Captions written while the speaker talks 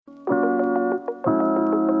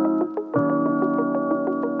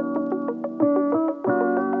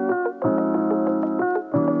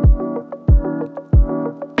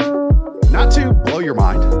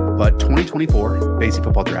2024 fantasy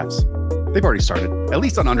football drafts. They've already started, at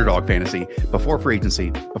least on Underdog Fantasy, before free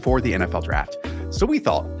agency, before the NFL draft. So we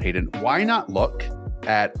thought, Hayden, why not look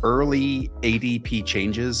at early ADP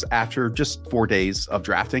changes after just 4 days of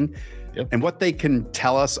drafting and what they can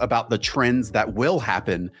tell us about the trends that will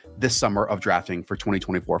happen this summer of drafting for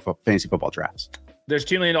 2024 fantasy football drafts. There's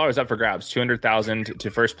 $2 million up for grabs, $200,000 to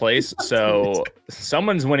first place. So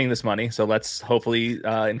someone's winning this money. So let's hopefully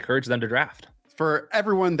encourage them to draft. For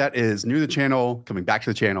everyone that is new to the channel, coming back to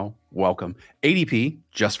the channel, welcome. ADP,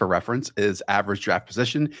 just for reference, is average draft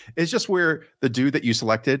position. It's just where the dude that you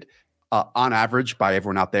selected on average by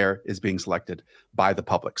everyone out there is being selected by the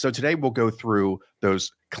public. So today we'll go through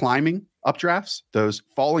those climbing up drafts, those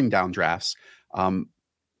falling down drafts,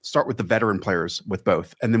 start with the veteran players with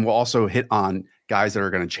both. And then we'll also hit on guys that are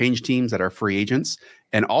going to change teams that are free agents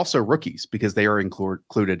and also rookies because they are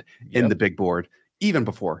included in the big board even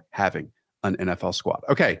before having an NFL squad.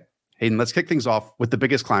 Okay, Hayden, let's kick things off with the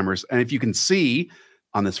biggest climbers. And if you can see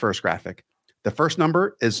on this first graphic, the first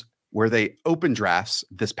number is where they opened drafts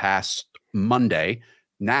this past Monday.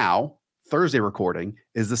 Now, Thursday recording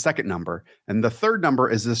is the second number. And the third number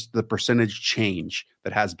is the percentage change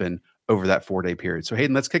that has been over that 4-day period. So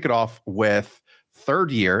Hayden, let's kick it off with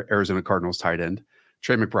third year Arizona Cardinals tight end,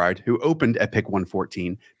 Trey McBride, who opened at pick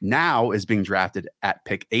 114, now is being drafted at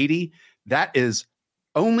pick 80. That is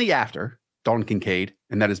only after Dalton Kincaid,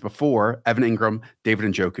 and that is before Evan Ingram,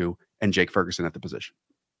 David Njoku, and Jake Ferguson at the position.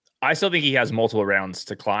 I still think he has multiple rounds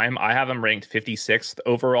to climb. I have him ranked 56th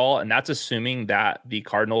overall, and that's assuming that the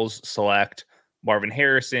Cardinals select Marvin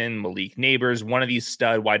Harrison, Malik Neighbors, one of these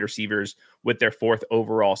stud wide receivers with their fourth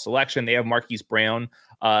overall selection. They have Marquise Brown,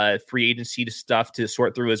 free agency stuff to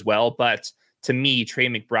sort through as well. But to me, Trey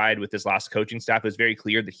McBride with his last coaching staff, it was very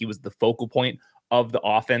clear that he was the focal point of the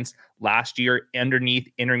offense last year.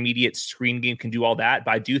 Underneath, intermediate screen game can do all that.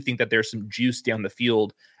 But I do think that there's some juice down the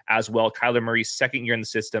field as well. Kyler Murray's second year in the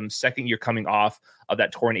system, second year coming off of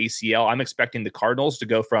that torn ACL. I'm expecting the Cardinals to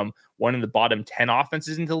go from one of the bottom 10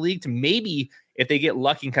 offenses in the league to maybe, if they get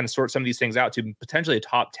lucky and kind of sort some of these things out, to potentially a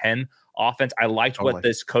top 10 offense. I liked what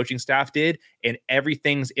this coaching staff did, and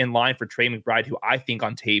everything's in line for Trey McBride, who I think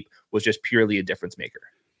on tape was just purely a difference maker.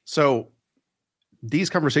 So these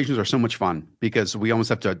conversations are so much fun because we almost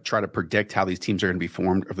have to try to predict how these teams are going to be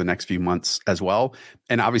formed over the next few months as well.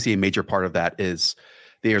 And obviously a major part of that is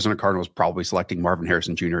the Arizona Cardinals probably selecting Marvin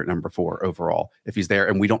Harrison Jr. at number 4 overall if he's there.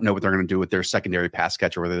 And we don't know what they're going to do with their secondary pass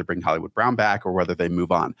catcher, whether they bring Hollywood Brown back or whether they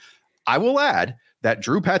move on. I will add that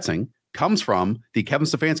Drew Petzing comes from the Kevin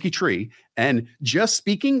Stefanski tree. And just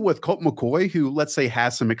speaking with Colt McCoy, who let's say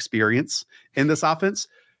has some experience in this offense,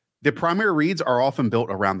 the primary reads are often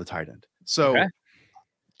built around the tight end. So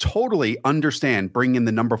totally understand bringing in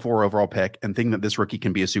the number 4 overall pick and think that this rookie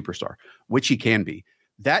can be a superstar, which he can be.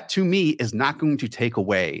 That to me is not going to take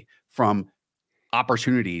away from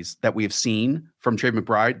opportunities that we have seen from Trey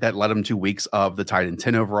McBride that led him to weeks of the tight end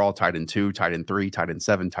 10 overall, tight end 2, tight end 3, tight end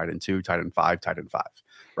 7, tight end 2, tight end 5, tight end 5,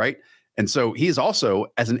 right? And so he is also,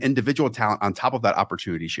 as an individual talent on top of that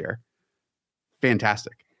opportunity share,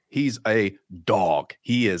 fantastic. He's a dog.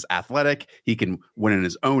 He is athletic. He can win in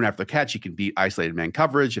his own after the catch. He can beat isolated man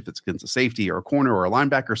coverage if it's against a safety or a corner or a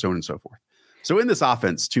linebacker, so on and so forth. So in this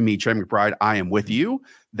offense, to me, Trey McBride, I am with you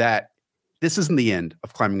that this isn't the end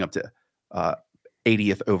of climbing up to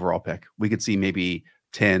 80th overall pick. We could see maybe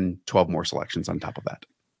 10, 12 more selections on top of that.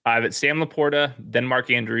 I have it Sam Laporta, then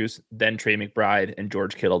Mark Andrews, then Trey McBride, and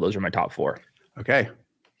George Kittle. Those are my top 4. Okay.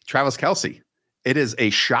 Travis Kelce. It is a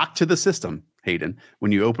shock to the system, Hayden,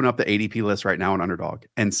 when you open up the ADP list right now on Underdog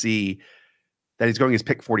and see that he's going as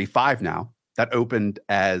pick 45 now. That opened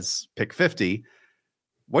as pick 50.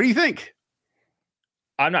 What do you think?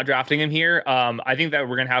 I'm not drafting him here. I think that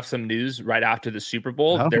we're going to have some news right after the Super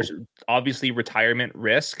Bowl. There's obviously retirement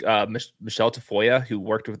risk. Michelle Tafoya, who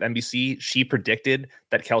worked with NBC, she predicted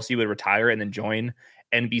that Kelce would retire and then join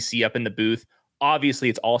NBC up in the booth. Obviously,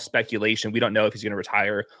 it's all speculation. We don't know if he's going to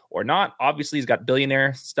retire or not. Obviously, he's got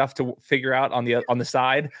billionaire stuff to figure out on the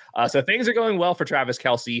side. So things are going well for Travis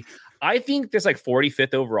Kelce. I think this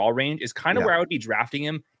 45th overall range is kind of where I would be drafting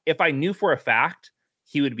him if I knew for a fact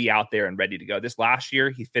he would be out there and ready to go. This last year,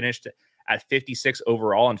 he finished at 56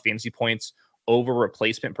 overall in fantasy points over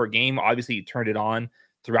replacement per game. Obviously, he turned it on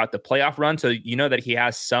throughout the playoff run, so you know that he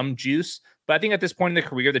has some juice. But I think at this point in the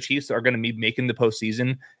career, the Chiefs are going to be making the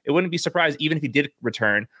postseason. It wouldn't be surprised, even if he did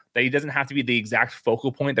return, that he doesn't have to be the exact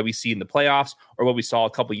focal point that we see in the playoffs or what we saw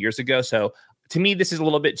a couple years ago. So to me, this is a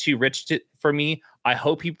little bit too rich for me. I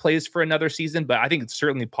hope he plays for another season, but I think it's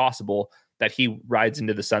certainly possible that he rides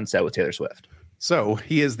into the sunset with Taylor Swift. So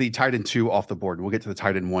he is the tight end 2 off the board. We'll get to the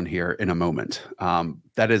tight end 1 here in a moment.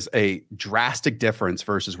 That is a drastic difference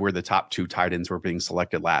versus where the top 2 tight ends were being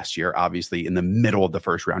selected last year. Obviously, in the middle of the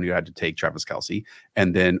first round, you had to take Travis Kelce.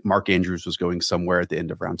 And then Mark Andrews was going somewhere at the end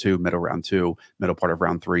of round 2, middle part of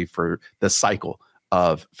round 3 for the cycle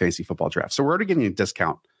of fantasy football draft. So we're already getting a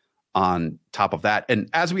discount on top of that. And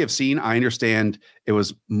as we have seen, I understand it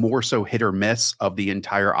was more so hit or miss of the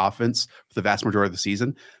entire offense for the vast majority of the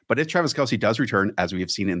season. But if Travis Kelce does return, as we have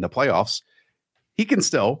seen in the playoffs, he can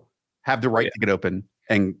still have the right to get open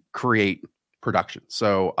and create production.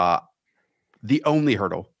 So the only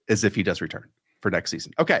hurdle is if he does return for next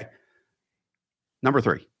season. Okay. Number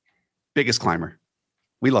 3, biggest climber.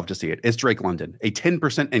 We love to see it. It's Drake London, a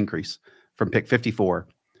 10% increase from pick 54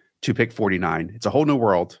 to pick 49. It's a whole new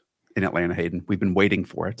world in Atlanta, Hayden. We've been waiting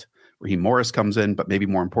for it. Raheem Morris comes in, but maybe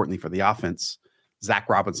more importantly for the offense, Zach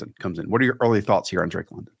Robinson comes in. What are your early thoughts here on Drake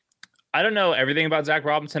London? I don't know everything about Zach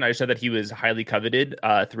Robinson. I just know that he was highly coveted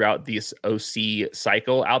throughout this OC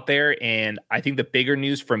cycle out there. And I think the bigger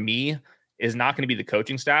news for me is not going to be the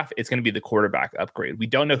coaching staff. It's going to be the quarterback upgrade. We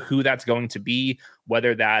don't know who that's going to be,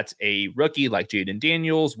 whether that's a rookie like Jaden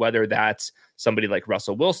Daniels, whether that's somebody like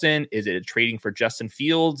Russell Wilson. Is it trading for Justin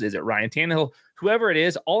Fields? Is it Ryan Tannehill? Whoever it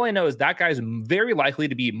is, all I know is that guy's very likely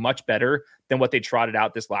to be much better than what they trotted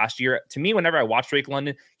out this last year. To me, whenever I watch Drake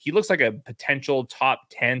London, he looks like a potential top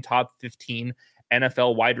 10, top 15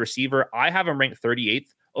 NFL wide receiver. I have him ranked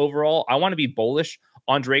 38th overall. I want to be bullish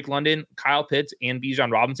on Drake London, Kyle Pitts, and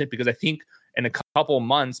Bijan Robinson, because I think in a couple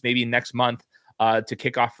months, maybe next month, to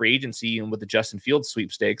kick off free agency and with the Justin Fields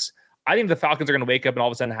sweepstakes, I think the Falcons are going to wake up and all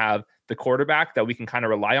of a sudden have the quarterback that we can kind of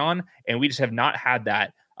rely on. And we just have not had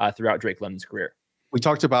that throughout Drake London's career. We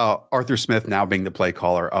talked about Arthur Smith now being the play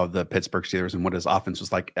caller of the Pittsburgh Steelers and what his offense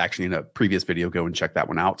was like. Actually, in a previous video, go and check that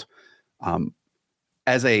one out.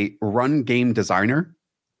 As a run game designer,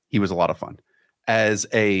 he was a lot of fun. As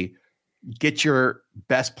a get your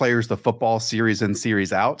best players the football series in,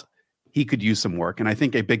 series out, he could use some work. And I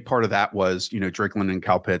think a big part of that was, Drake London and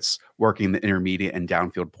Kyle Pitts working the intermediate and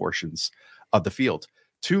downfield portions of the field.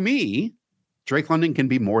 To me, Drake London can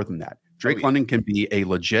be more than that. Drake London can be a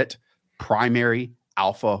legit primary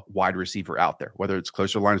alpha wide receiver out there, whether it's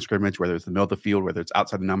closer to the line of scrimmage, whether it's the middle of the field, whether it's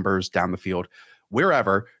outside the numbers, down the field,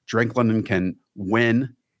 wherever. Drake London can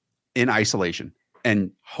win in isolation.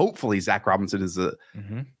 And hopefully Zach Robinson is a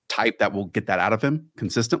type that will get that out of him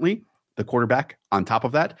consistently, the quarterback on top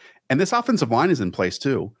of that. And this offensive line is in place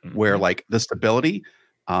too, where like the stability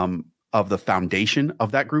of the foundation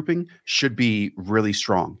of that grouping should be really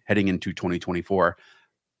strong heading into 2024.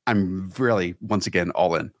 I'm really, once again,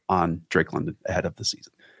 all in on Drake London ahead of the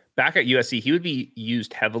season. Back at USC, he would be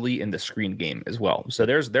used heavily in the screen game as well. So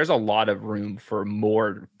there's a lot of room for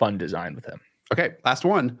more fun design with him. Okay, last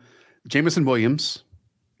one. Jameson Williams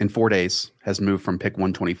in 4 days has moved from pick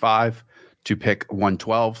 125 to pick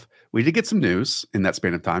 112. We did get some news in that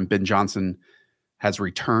span of time. Ben Johnson has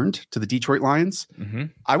returned to the Detroit Lions.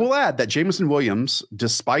 I will add that Jameson Williams,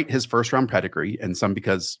 despite his first-round pedigree, and some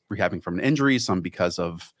because rehabbing from an injury, some because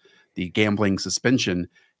of the gambling suspension,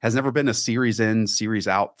 has never been a series in, series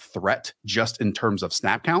out threat just in terms of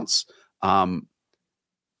snap counts.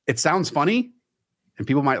 It sounds funny, and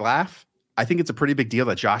people might laugh. I think it's a pretty big deal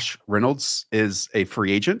that Josh Reynolds is a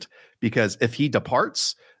free agent, because if he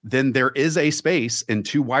departs, then there is a space in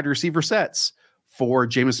 2 wide receiver sets for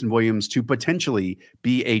Jameson Williams to potentially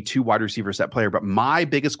be a 2 wide receiver set player. But my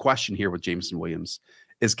biggest question here with Jameson Williams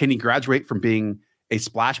is, can he graduate from being a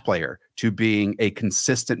splash player to being a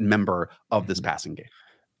consistent member of this passing game?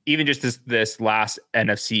 Even just this last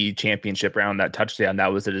NFC championship round, that touchdown,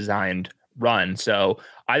 that was a designed run. So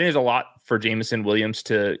I think there's a lot for Jameson Williams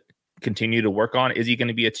to continue to work on. Is he going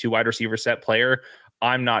to be a 2 wide receiver set player?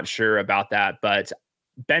 I'm not sure about that, but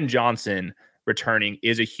Ben Johnson returning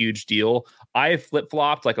is a huge deal. I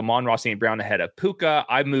flip-flopped like Amon-Ra St. Brown ahead of Puka.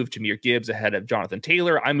 I moved Jahmyr Gibbs ahead of Jonathan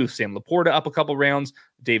Taylor. I moved Sam Laporta up a couple rounds,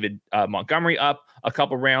 David Montgomery up a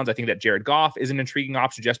couple rounds. I think that Jared Goff is an intriguing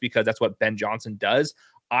option just because that's what Ben Johnson does.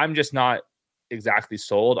 I'm just not exactly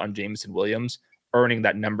sold on Jameson Williams earning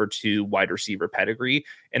that number 2 wide receiver pedigree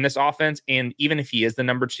in this offense. And even if he is the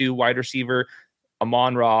number 2 wide receiver,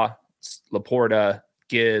 Amon-Ra, Laporta,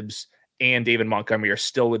 Gibbs, and David Montgomery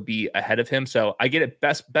still would be ahead of him. So I get it,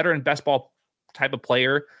 better and best ball type of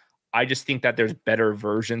player. I just think that there's better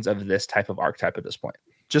versions of this type of archetype at this point.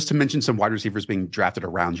 Just to mention some wide receivers being drafted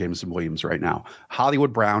around Jameson Williams right now.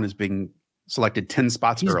 Hollywood Brown is being selected 10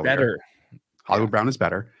 spots earlier. Better. Hollywood Brown is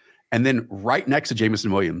better. And then right next to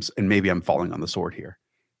Jameson Williams, and maybe I'm falling on the sword here,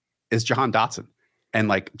 is Jahan Dotson. And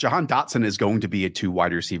like Jahan Dotson is going to be a 2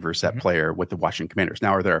 wide receiver set player with the Washington Commanders.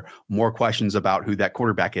 Now, are there more questions about who that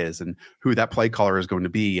quarterback is and who that play caller is going to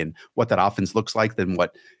be and what that offense looks like than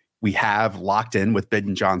what we have locked in with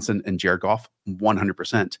Ben Johnson and Jared Goff?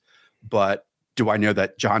 100%. But do I know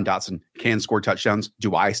that Jahan Dotson can score touchdowns?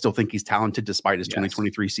 Do I still think he's talented despite his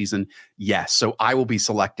 2023 season? Yes. So I will be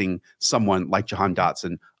selecting someone like Jahan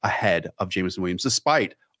Dotson ahead of Jameson Williams,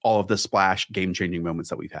 despite all of the splash game-changing moments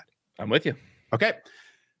that we've had. I'm with you. Okay.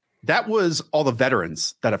 That was all the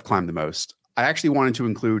veterans that have climbed the most. I actually wanted to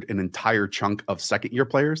include an entire chunk of second-year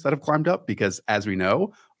players that have climbed up because, as we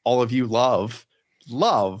know, all of you love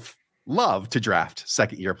to draft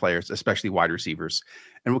second-year players, especially wide receivers.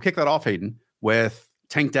 And we'll kick that off, Hayden, with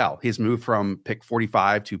Tank Dell. He's moved from pick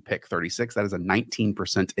 45 to pick 36. That is a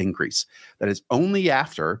 19% increase. That is only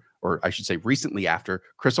after, or I should say recently after,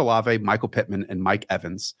 Chris Olave, Michael Pittman, and Mike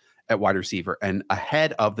Evans at wide receiver, and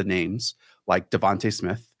ahead of the names like Devontae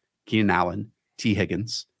Smith, Keenan Allen, T.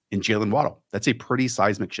 Higgins, and Jalen Waddle. That's a pretty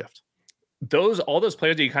seismic shift. All those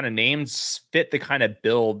players that you kind of named fit the kind of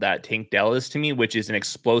build that Tank Dell is to me, which is an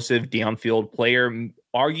explosive downfield player,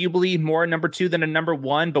 arguably more a number 2 than a number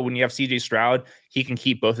 1. But when you have CJ Stroud, he can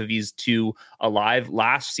keep both of these two alive.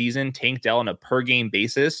 Last season, Tank Dell on a per game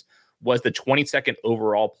basis was the 22nd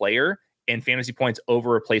overall player in fantasy points over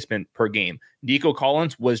replacement per game. Nico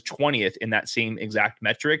Collins was 20th in that same exact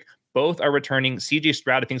metric. Both are returning. CJ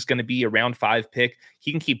Stroud, I think, is going to be a round 5 pick. He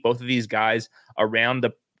can keep both of these guys around.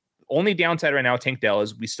 The only downside right now, Tank Dell,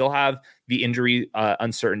 is we still have the injury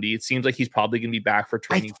uncertainty. It seems like he's probably going to be back for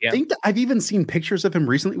training camp. I think that I've even seen pictures of him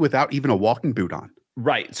recently without even a walking boot on.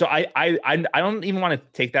 Right. So I don't even want to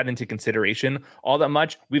take that into consideration all that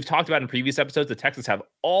much. We've talked about in previous episodes, the Texans have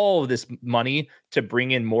all of this money to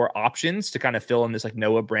bring in more options to kind of fill in this like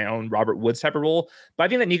Noah Brown, Robert Woods type of role. But I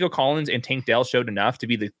think that Nico Collins and Tank Dell showed enough to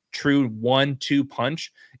be the true 1-2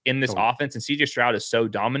 punch in this offense. And CJ Stroud is so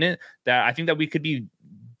dominant that I think that we could be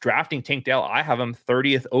drafting Tank Dell. I have him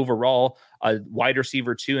 30th overall, a wide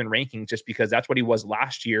receiver 2 in ranking, just because that's what he was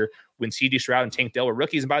last year when CJ Stroud and Tank Dell were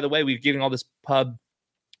rookies. And by the way, we're giving all this pub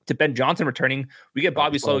to Ben Johnson returning. We get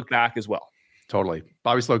Bobby Sloak back as well. Totally.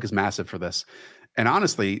 Bobby Sloak is massive for this. And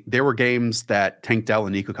honestly, there were games that Tank Dell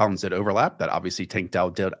and Nico Collins did overlap that obviously Tank Dell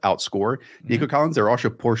did outscore Nico Collins. There are also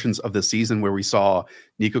portions of the season where we saw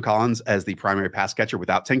Nico Collins as the primary pass catcher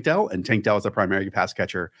without Tank Dell and Tank Dell as the primary pass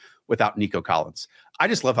catcher without Nico Collins. I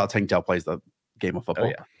just love how Tank Dell plays the game of football. Oh,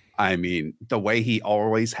 yeah. I mean, the way he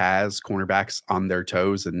always has cornerbacks on their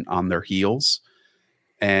toes and on their heels,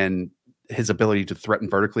 and his ability to threaten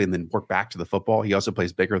vertically and then work back to the football. He also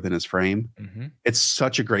plays bigger than his frame. It's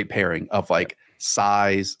such a great pairing of like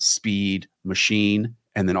size, speed, machine,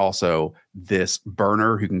 and then also this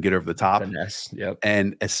burner who can get over the top. Yep.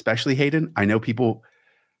 And especially Hayden, I know people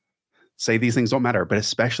say these things don't matter, but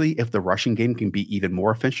especially if the rushing game can be even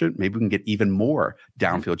more efficient, maybe we can get even more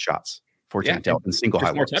downfield shots for Tank Dell and single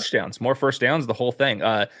highlights. More touchdowns, more first downs, the whole thing.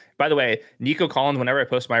 By the way, Nico Collins, whenever I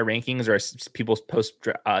post my rankings or people post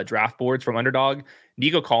draft boards from Underdog,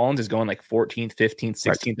 Nico Collins is going like 14th, 15th,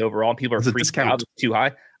 16th overall. And people are freaking out too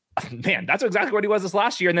high. Man, that's exactly what he was this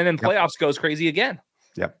last year. And then in playoffs goes crazy again.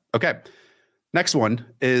 Yep. Okay. Next one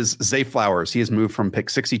is Zay Flowers. He has moved from pick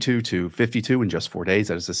 62 to 52 in just 4 days.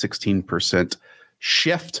 That is a 16%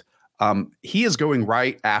 shift. He is going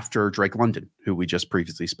right after Drake London, who we just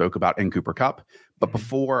previously spoke about, in Cooper Kupp, but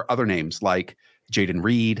before other names like Jaden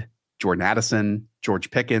Reed, Jordan Addison, George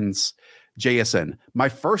Pickens, JSN. My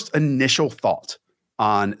first initial thought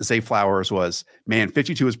on Zay Flowers was, man,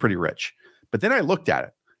 52 is pretty rich. But then I looked at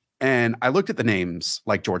it, and I looked at the names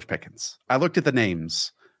like George Pickens. I looked at the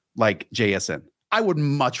names like JSN. I would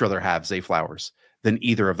much rather have Zay Flowers than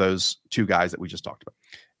either of those two guys that we just talked about.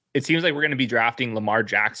 It seems like we're going to be drafting Lamar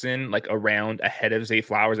Jackson like around ahead of Zay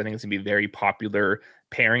Flowers. I think it's going to be a very popular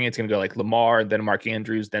pairing. It's going to go like Lamar, then Mark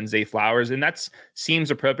Andrews, then Zay Flowers. And that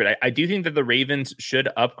seems appropriate. I do think that the Ravens should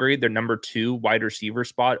upgrade their number 2 wide receiver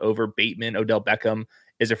spot over Bateman. Odell Beckham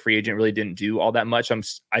is a free agent, really didn't do all that much.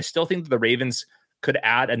 I still think that the Ravens could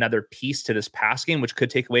add another piece to this pass game, which could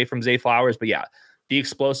take away from Zay Flowers. But yeah, the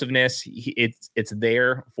explosiveness, it's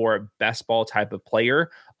there for a best ball type of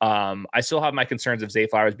player. I still have my concerns of Zay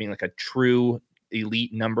Flowers being like a true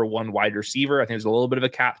elite number 1 wide receiver. I think there's a little bit of a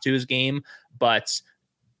cap to his game, but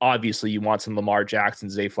obviously you want some Lamar Jackson,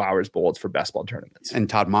 Zay Flowers bolts for best ball tournaments. And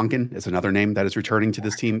Todd Monken is another name that is returning to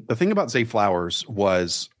this team. The thing about Zay Flowers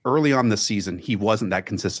was early on this season, he wasn't that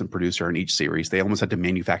consistent producer in each series. They almost had to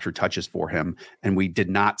manufacture touches for him. And we did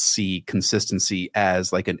not see consistency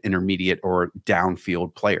as like an intermediate or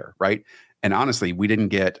downfield player, right? And honestly, we didn't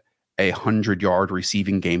get a 100-yard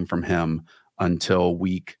receiving game from him until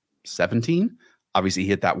week 17. Obviously, he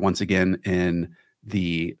hit that once again in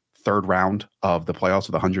the third round of the playoffs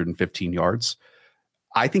with 115 yards.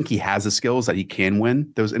 I think he has the skills that he can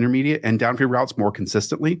win those intermediate and downfield routes more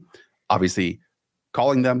consistently. Obviously,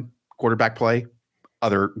 calling them, quarterback play,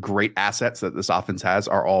 other great assets that this offense has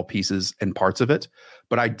are all pieces and parts of it.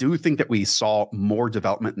 But I do think that we saw more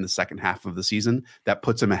development in the second half of the season that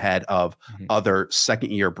puts him ahead of other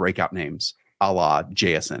second-year breakout names, a la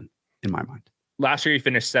JSN, in my mind. Last year, he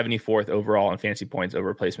finished 74th overall in fantasy points over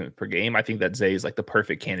replacement per game. I think that Zay is like the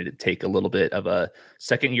perfect candidate to take a little bit of a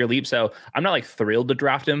second-year leap. So I'm not like thrilled to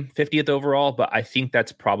draft him 50th overall, but I think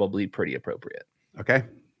that's probably pretty appropriate. Okay.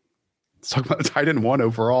 Let's talk about the tight end 1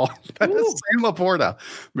 overall. That is Sam Laporta,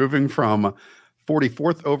 moving from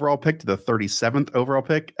 44th overall pick to the 37th overall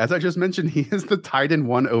pick. As I just mentioned, he is the tight end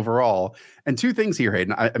 1 overall. And two things here,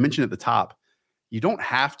 Hayden. I mentioned at the top, you don't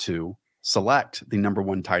have to select the number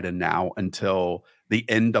 1 tight end now until the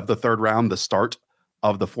end of the third round, the start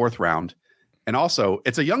of the fourth round. And also,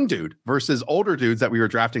 it's a young dude versus older dudes that we were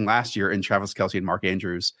drafting last year in Travis Kelce and Mark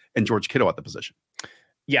Andrews and George Kittle at the position.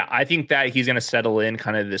 Yeah, I think that he's going to settle in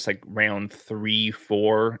kind of this like round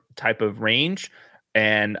 3-4 type of range.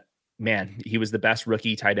 And man, he was the best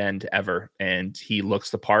rookie tight end ever. And he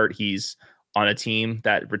looks the part. He's on a team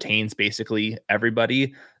that retains basically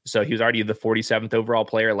everybody. So he was already the 47th overall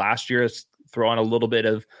player last year. Throw on a little bit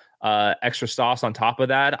of extra sauce on top of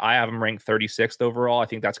that. I have him ranked 36th overall. I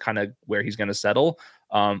think that's kind of where he's going to settle.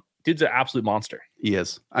 Dude's an absolute monster. He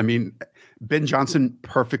is. I mean, Ben Johnson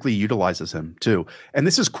perfectly utilizes him too. And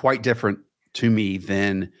this is quite different to me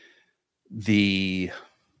than the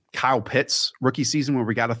Kyle Pitts rookie season where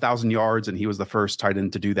we got 1,000 yards and he was the first tight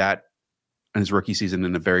end to do that in his rookie season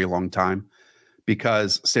in a very long time,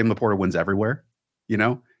 because Sam Laporta wins everywhere. You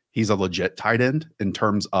know, he's a legit tight end in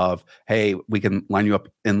terms of, hey, we can line you up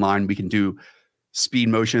in line. We can do speed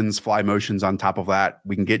motions, fly motions on top of that.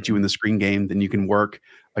 We can get you in the screen game. Then you can work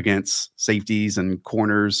against safeties and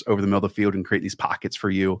corners over the middle of the field and create these pockets for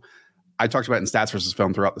you. I talked about in stats versus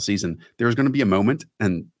film throughout the season. There's going to be a moment,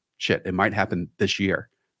 and shit, it might happen this year,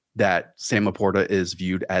 that Sam Laporta is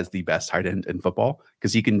viewed as the best tight end in football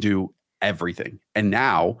because he can do everything. And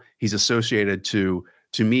now he's associated to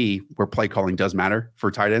me, where play calling does matter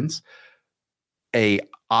for tight ends, a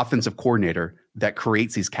offensive coordinator that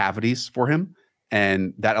creates these cavities for him.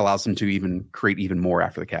 And that allows him to even create even more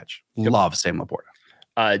after the catch. Love Sam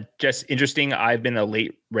Laporta. Just interesting. I've been a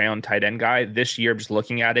late round tight end guy this year. Just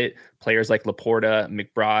looking at it, players like Laporta,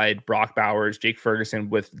 McBride, Brock Bowers, Jake Ferguson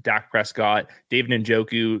with Dak Prescott, David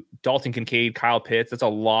Njoku, Dalton Kincaid, Kyle Pitts. That's a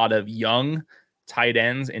lot of young tight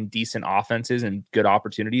ends and decent offenses and good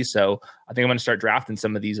opportunities. So I think I'm going to start drafting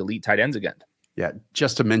some of these elite tight ends again. Yeah.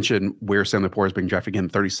 Just to mention where Sam Laporta is being drafted again,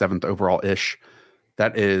 37th overall ish.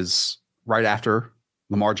 That is right after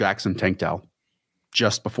Lamar Jackson, Tank Dell,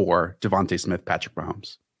 just before Devontae Smith, Patrick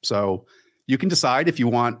Mahomes. So you can decide if you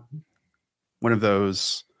want one of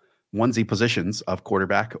those onesie positions of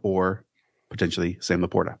quarterback or potentially Sam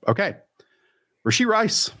Laporta. Okay. Rashee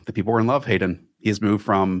Rice, the people were in love, Hayden. He has moved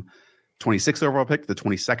from 26th overall pick to the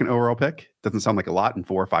 22nd overall pick. Doesn't sound like a lot in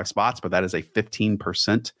 4 or 5 spots, but that is a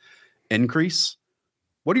 15% increase.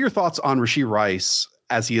 What are your thoughts on Rashee Rice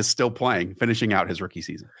as he is still playing, finishing out his rookie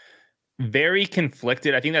season? Very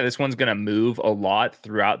conflicted. I think that this one's going to move a lot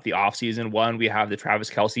throughout the offseason. One, we have the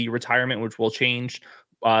Travis Kelce retirement, which will change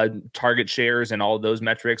target shares and all of those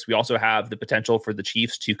metrics. We also have the potential for the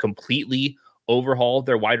Chiefs to completely overhaul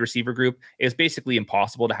their wide receiver group. It's basically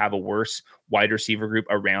impossible to have a worse wide receiver group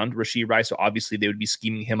around Rashee Rice. So obviously they would be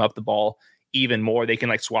scheming him up the ball even more. They can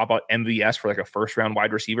like swap out MVS for like a first round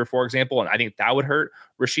wide receiver, for example. And I think that would hurt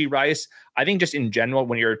Rashee Rice. I think just in general,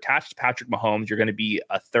 when you're attached to Patrick Mahomes, you're going to be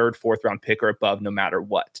a 3rd, 4th round pick or above no matter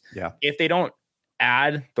what. Yeah. If they don't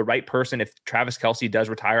add the right person, if Travis Kelce does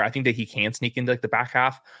retire, I think that he can sneak into like the back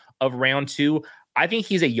half of round 2. I think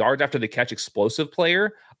he's a yards after the catch explosive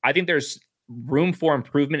player. I think there's room for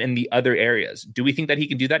improvement in the other areas. Do we think that he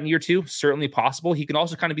can do that in year 2? Certainly possible. He can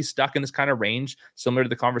also kind of be stuck in this kind of range, similar to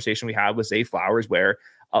the conversation we had with Zay Flowers, where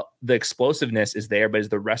the explosiveness is there, but is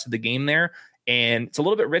the rest of the game there? And it's a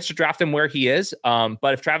little bit rich to draft him where he is.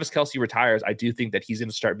 But if Travis Kelce retires, I do think that he's going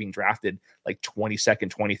to start being drafted like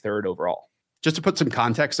 22nd, 23rd overall. Just to put some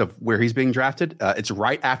context of where he's being drafted, it's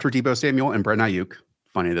right after Deebo Samuel and Brent Ayuk.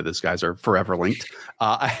 Funny that these guys are forever linked.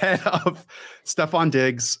 Ahead of Stephon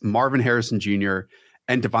Diggs, Marvin Harrison Jr.,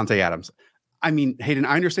 and Devontae Adams. I mean, Hayden,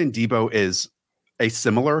 I understand Deebo is a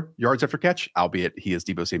similar yards after catch, albeit he is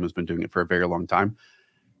Deebo Samuel's been doing it for a very long time.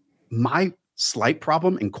 My slight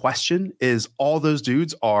problem in question is all those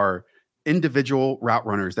dudes are individual route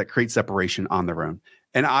runners that create separation on their own.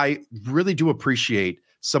 And I really do appreciate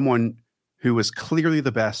someone who is clearly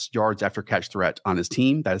the best yards after catch threat on his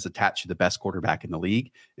team that is attached to the best quarterback in the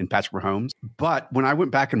league in Patrick Mahomes. But when I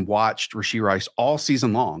went back and watched Rashee Rice all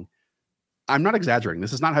season long, I'm not exaggerating.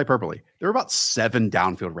 This is not hyperbole. There were about 7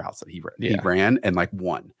 downfield routes that he ran and like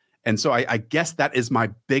one. And so I guess that is my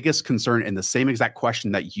biggest concern in the same exact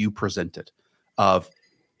question that you presented of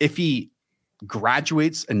if he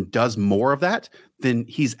graduates and does more of that, then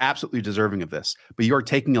he's absolutely deserving of this. But you're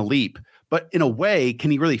taking a leap. But in a way,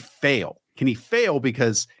 can he really fail? Can he fail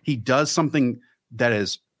because he does something that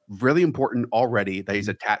is really important already, that he's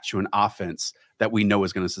attached to an offense that we know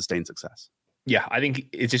is going to sustain success? Yeah, I think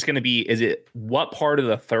it's just going to be, is it what part of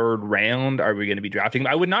the third round are we going to be drafting?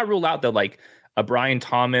 I would not rule out that like a Brian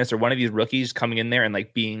Thomas or one of these rookies coming in there and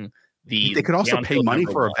like being the. They could also pay money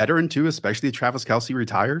for a veteran too, especially if Travis Kelce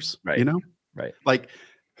retires, right? You know? Right. Like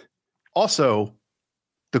also,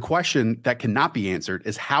 the question that cannot be answered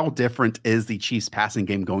is how different is the Chiefs passing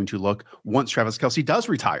game going to look once Travis Kelce does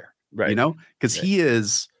retire? Right. You know, because he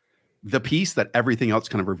is the piece that everything else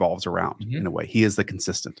kind of revolves around in a way. He is the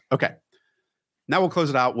consistent. Okay. Now we'll close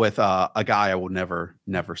it out with a guy I will never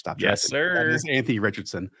stop drafting. Yes, sir. That is Anthony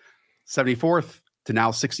Richardson, 74th to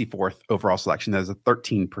now 64th overall selection. That is a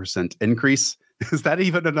 13% increase. Is that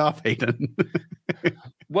even enough, Hayden?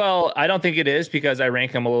 Well, I don't think it is because I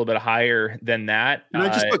rank him a little bit higher than that. Can I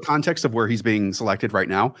just put context of where he's being selected right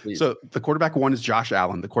now? Please. So the quarterback 1 is Josh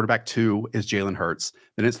Allen. The quarterback 2 is Jalen Hurts.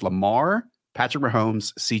 Then it's Lamar, Patrick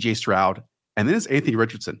Mahomes, CJ Stroud, and then it's Anthony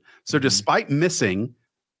Richardson. So despite missing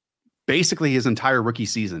basically his entire rookie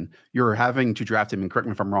season, you're having to draft him, and correct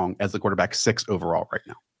me if I'm wrong, as the quarterback 6 overall right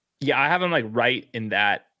now. Yeah, I have him like right in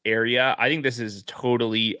that area. I think this is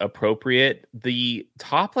totally appropriate. The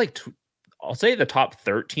top I'll say the top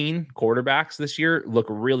 13 quarterbacks this year look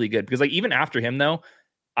really good because like even after him though,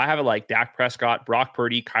 I have it like Dak Prescott, Brock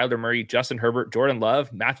Purdy, Kyler Murray, Justin Herbert, Jordan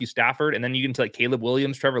Love, Matthew Stafford, and then you get into like Caleb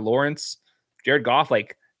Williams, Trevor Lawrence, Jared Goff.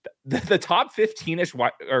 Like the top 15-ish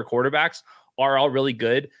quarterbacks are all really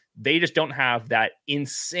good. They just don't have that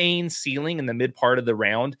insane ceiling in the mid part of the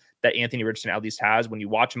round that Anthony Richardson at least has. When you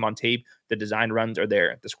watch him on tape, the design runs are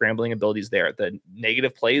there. The scrambling abilities there. The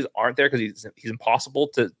negative plays aren't there because he's impossible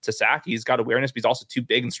to sack. He's got awareness, but he's also too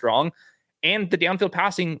big and strong. And the downfield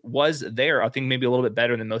passing was there. I think maybe a little bit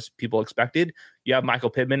better than most people expected. You have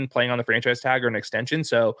Michael Pittman playing on the franchise tag or an extension.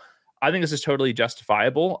 So I think this is totally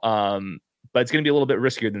justifiable. But it's going to be a little bit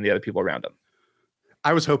riskier than the other people around him.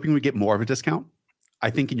 I was hoping we'd get more of a discount. I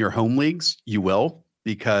think in your home leagues, you will,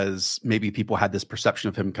 because maybe people had this perception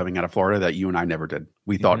of him coming out of Florida that you and I never did.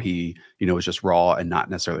 We thought he, was just raw and not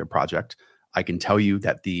necessarily a project. I can tell you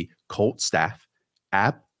that the Colts staff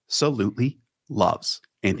absolutely loves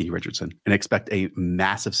Anthony Richardson and expect a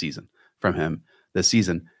massive season from him this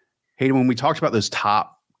season. Hayden, when we talked about those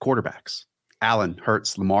top quarterbacks, Allen,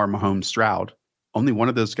 Hurts, Lamar, Mahomes, Stroud, only one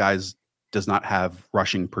of those guys does not have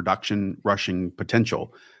rushing production, rushing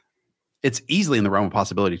potential. It's easily in the realm of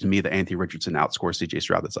possibility to me that Anthony Richardson outscores CJ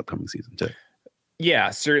Stroud this upcoming season too.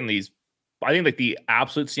 Yeah, certainly. I think like the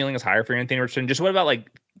absolute ceiling is higher for Anthony Richardson. Just what about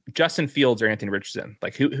like Justin Fields or Anthony Richardson?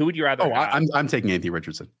 Like who would you rather? I'm taking Anthony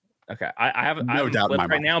Richardson. Okay, I have no doubt in my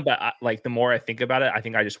mind right now, but like the more I think about it, I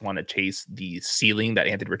think I just want to chase the ceiling that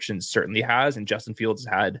Anthony Richardson certainly has, and Justin Fields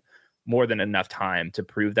has had more than enough time to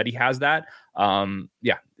prove that he has that.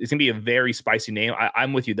 Yeah, it's gonna be a very spicy name.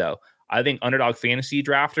 I'm with you though. I think underdog fantasy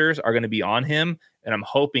drafters are going to be on him, and I'm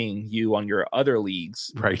hoping you on your other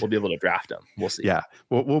leagues will be able to draft him. We'll see. Yeah,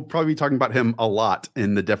 we'll probably be talking about him a lot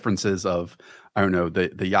in the differences of, I don't know,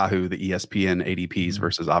 the Yahoo, the ESPN ADPs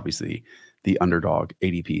versus obviously the underdog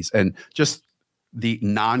ADPs. And just the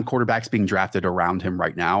non-quarterbacks being drafted around him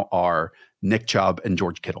right now are Nick Chubb and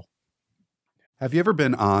George Kittle. Have you ever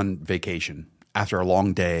been on vacation after a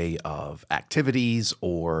long day of activities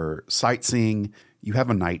or sightseeing? You have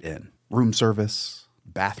a night in. Room service,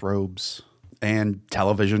 bathrobes, and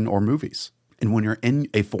television or movies. And when you're in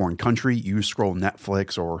a foreign country, you scroll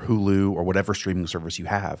Netflix or Hulu or whatever streaming service you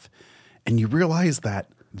have, and you realize that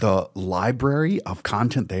the library of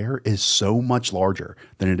content there is so much larger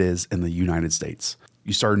than it is in the United States.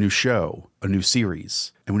 You start a new show, a new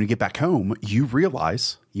series, and when you get back home, you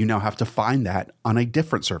realize you now have to find that on a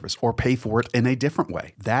different service or pay for it in a different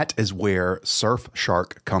way. That is where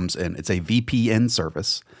Surfshark comes in. It's a VPN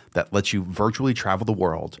service that lets you virtually travel the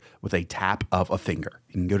world with a tap of a finger.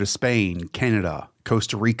 You can go to Spain, Canada,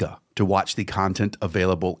 Costa Rica to watch the content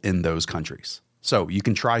available in those countries. So you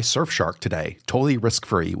can try Surfshark today, totally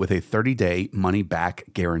risk-free with a 30-day money-back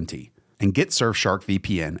guarantee. And get Surfshark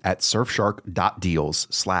VPN at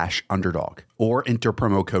surfshark.deals/underdog or enter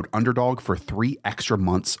promo code underdog for 3 extra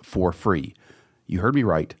months for free. You heard me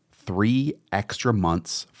right. 3 extra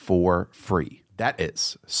months for free. That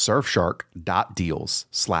is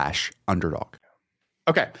surfshark.deals/underdog.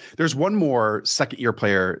 Okay, there's one more second-year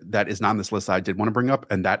player that is not on this list I did want to bring up,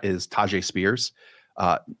 and that is Tajay Spears.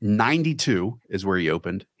 92 is where he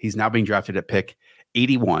opened. He's now being drafted at pick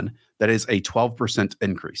 81. That is a 12%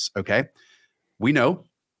 increase, okay? We know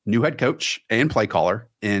new head coach and play caller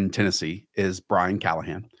in Tennessee is Brian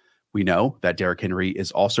Callahan. We know that Derrick Henry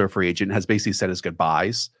is also a free agent, has basically said his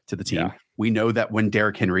goodbyes to the team. Yeah. We know that when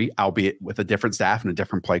Derrick Henry, albeit with a different staff and a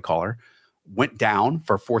different play caller, went down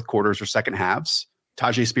for fourth quarters or second halves,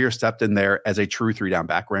 Tajay Spears stepped in there as a true 3-down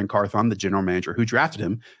back. Rand Carthon, the general manager who drafted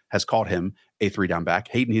him, has called him a 3-down back.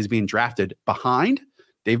 Hayden, he's being drafted behind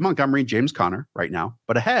Dave Montgomery, James Conner right now,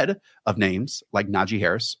 but ahead of names like Najee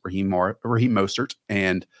Harris, Raheem Mostert,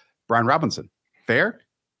 and Brian Robinson. Fair?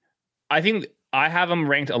 I think I have him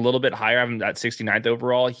ranked a little bit higher. I have him at 69th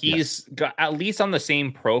overall. He's got at least on the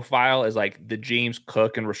same profile as like the James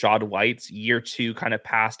Cook and Rachaad White's year 2 kind of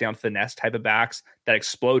pass down finesse type of backs that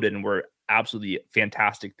exploded and were absolutely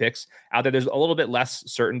fantastic picks out there. There's a little bit less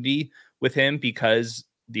certainty with him because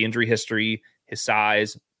the injury history, his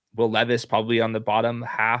size. Will Levis probably on the bottom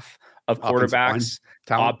half of quarterbacks.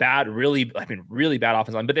 Really bad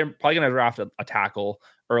offensive line, but they're probably going to draft a tackle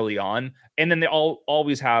early on. And then they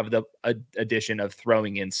always have the addition of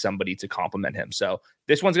throwing in somebody to complement him. So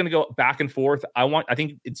this one's going to go back and forth. I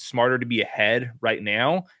think it's smarter to be ahead right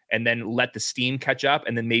now and then let the steam catch up.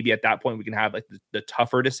 And then maybe at that point we can have like the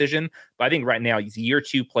tougher decision. But I think right now he's a year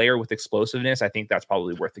 2 player with explosiveness. I think that's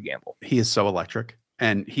probably worth the gamble. He is so electric.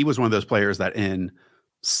 And he was one of those players that in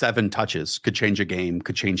 7 touches could change a game,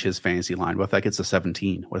 could change his fantasy line. What if that gets to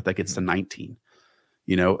 17? What if that gets to 19?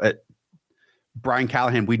 Brian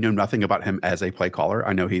Callahan, we know nothing about him as a play caller.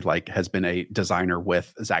 I know he has been a designer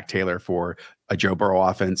with Zach Taylor for a Joe Burrow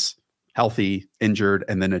offense, healthy, injured,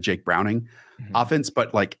 and then a Jake Browning offense.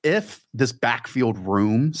 But if this backfield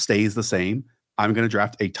room stays the same, I'm going to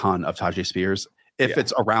draft a ton of Tajay Spears if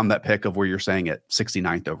it's around that pick of where you're saying at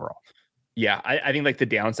 69th overall. Yeah, I think the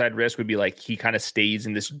downside risk would be he kind of stays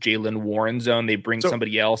in this Jaylen Warren zone. They bring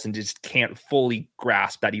somebody else and just can't fully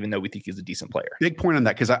grasp that, even though we think he's a decent player. Big point on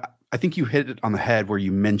that, because I think you hit it on the head where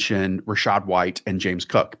you mentioned Rachaad White and James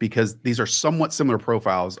Cook, because these are somewhat similar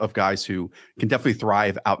profiles of guys who can definitely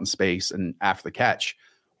thrive out in space and after the catch.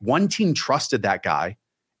 One team trusted that guy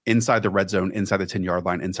inside the red zone, inside the 10-yard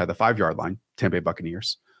line, inside the 5-yard line, Tampa Bay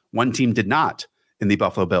Buccaneers. One team did not in the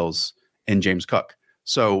Buffalo Bills and James Cook.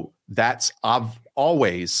 So that's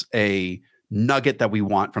always a nugget that we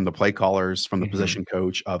want from the play callers, from the position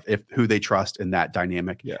coach, of who they trust in that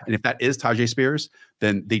dynamic. Yeah. And if that is Tajay Spears,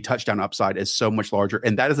 then the touchdown upside is so much larger.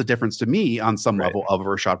 And that is the difference to me on some level of a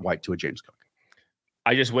Rachaad White to a James Cook.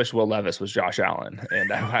 I just wish Will Levis was Josh Allen.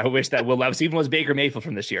 And I wish that Will Levis even was Baker Mayfield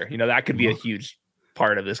from this year. That could be a huge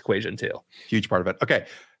part of this equation too. Huge part of it. Okay.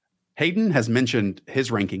 Hayden has mentioned his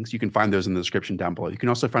rankings. You can find those in the description down below. You can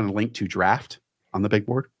also find a link to draft on the big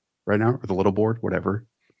board right now, or the little board, whatever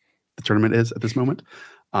the tournament is at this moment.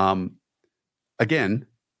 Again,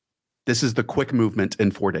 this is the quick movement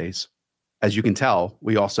in 4 days. As you can tell,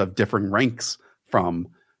 we also have differing ranks from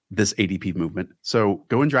this ADP movement. So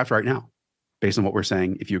go and draft right now based on what we're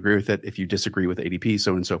saying. If you agree with it, if you disagree with ADP,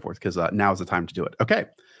 so on and so forth, because now is the time to do it. Okay.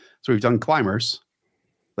 So we've done climbers.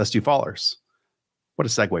 Let's do fallers. What a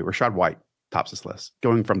segue. Rachaad White tops this list,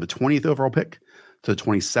 going from the 20th overall pick to the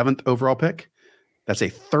 27th overall pick. That's a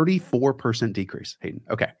 34% decrease, Hayden.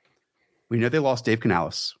 Okay. We know they lost Dave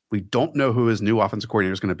Canales. We don't know who his new offensive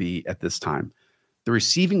coordinator is going to be at this time. The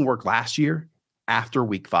receiving work last year after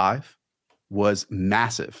week 5 was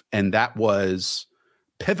massive. And that was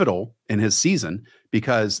pivotal in his season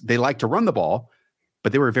because they like to run the ball,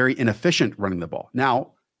 but they were very inefficient running the ball.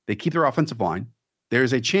 Now they keep their offensive line.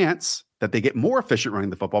 There's a chance that they get more efficient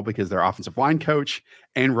running the football because their offensive line coach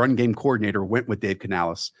and run game coordinator went with Dave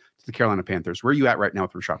Canales to the Carolina Panthers. Where are you at right now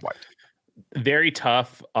with Rachaad White? Very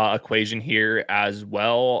tough equation here as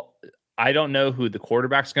well. I don't know who the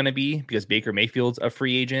quarterback's going to be because Baker Mayfield's a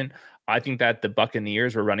free agent. I think that the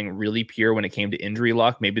Buccaneers were running really pure when it came to injury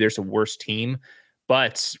luck. Maybe there's a worse team,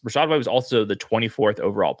 but Rachaad White was also the 24th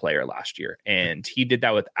overall player last year, and he did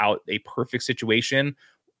that without a perfect situation.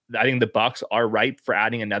 I think the Bucs are ripe for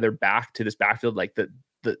adding another back to this backfield. Like the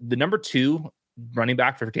number 2 running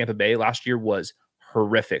back for Tampa Bay last year was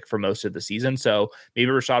horrific for most of the season. So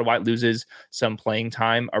maybe Rachaad White loses some playing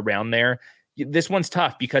time around there. This one's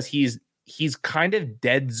tough because he's he's kind of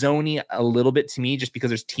dead zoney a little bit to me just because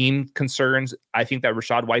there's team concerns. I think that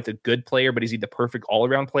Rachaad White's a good player, but is he the perfect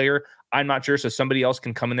all-around player? I'm not sure. So somebody else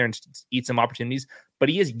can come in there and eat some opportunities, but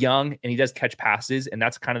he is young and he does catch passes, and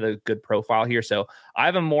that's kind of the good profile here. So I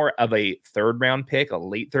have a more of a third-round pick, a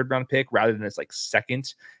late third-round pick, rather than this like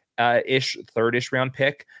second ish, third-ish round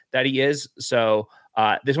pick that he is. So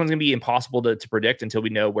this one's going to be impossible to predict until we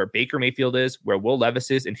know where Baker Mayfield is, where Will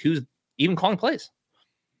Levis is, and who's even calling plays.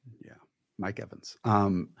 Yeah, Mike Evans.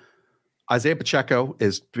 Isaiah Pacheco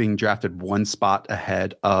is being drafted one spot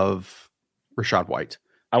ahead of Rachaad White.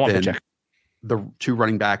 I want Pacheco. The two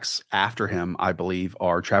running backs after him, I believe,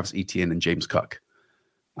 are Travis Etienne and James Cook.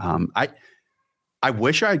 I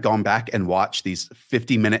wish I had gone back and watched these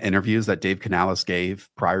 50-minute interviews that Dave Canales gave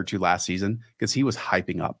prior to last season, because he was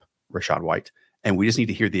hyping up Rachaad White. And we just need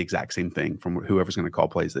to hear the exact same thing from whoever's going to call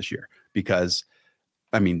plays this year. Because,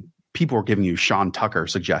 I mean, people were giving you Sean Tucker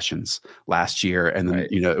suggestions last year. And then,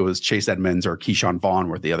 it was Chase Edmonds or Keyshawn Vaughn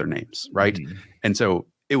were the other names, right? Mm-hmm. And so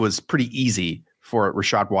it was pretty easy for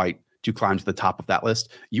Rachaad White to climb to the top of that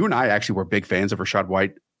list. You and I actually were big fans of Rachaad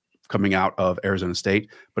White coming out of Arizona State.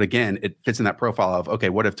 But again, it fits in that profile of, okay,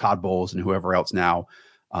 what if Todd Bowles and whoever else now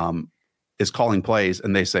is calling plays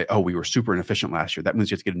and they say, oh, we were super inefficient last year. That means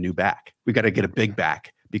you have to get a new back. We got to get a big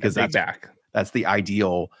back, because that's the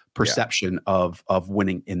ideal perception of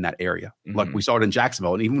winning in that area. Mm-hmm. Look, we saw it in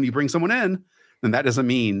Jacksonville. And even when you bring someone in, then that doesn't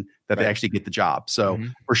mean that they actually get the job. So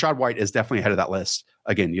Rachaad White is definitely ahead of that list.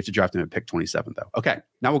 Again, you have to draft him at pick 27, though. Okay,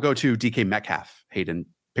 now we'll go to DK Metcalf. Hayden,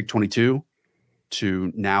 pick 22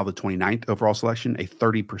 to now the 29th overall selection, a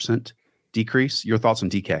 30% decrease. Your thoughts on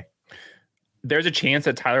DK? There's a chance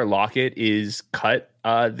that Tyler Lockett is cut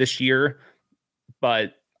this year,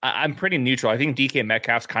 but I'm pretty neutral. I think DK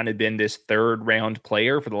Metcalf's kind of been this third round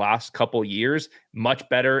player for the last couple years, much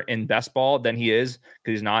better in best ball than he is,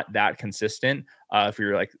 because he's not that consistent for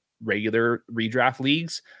your like regular redraft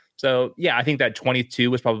leagues. So yeah, I think that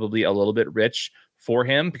 22 was probably a little bit rich for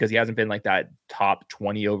him because he hasn't been like that top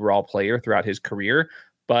 20 overall player throughout his career.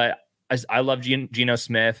 But I love Geno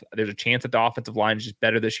Smith. There's a chance that the offensive line is just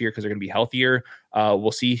better this year because they're going to be healthier.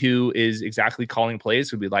 We'll see who is exactly calling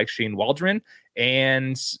plays. Would be like Shane Waldron.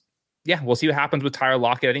 And yeah, we'll see what happens with Tyler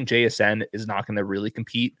Lockett. I think JSN is not going to really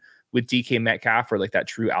compete with DK Metcalf for like that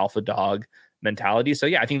true alpha dog mentality. So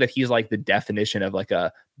yeah, I think that he's like the definition of like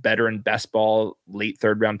a better and best ball late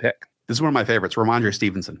third round pick. This is one of my favorites, Ramondre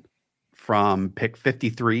Stevenson, from pick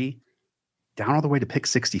 53 down all the way to pick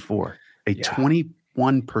 64, a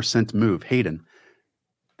 21% move. Hayden,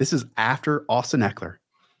 this is after Austin Eckler,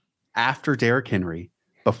 after Derrick Henry,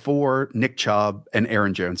 before Nick Chubb and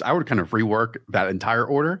Aaron Jones. I would kind of rework that entire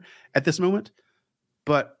order at this moment,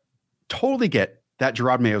 but totally get that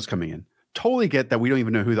Gerard Mayo's coming in. Totally get that we don't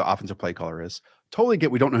even know who the offensive play caller is. Totally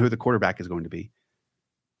get we don't know who the quarterback is going to be.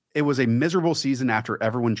 It was a miserable season after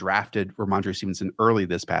everyone drafted Ramondre Stevenson early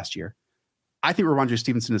this past year. I think Ramondre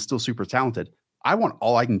Stevenson is still super talented. I want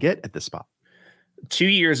all I can get at this spot. 2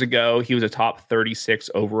 years ago, he was a top 36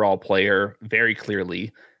 overall player, very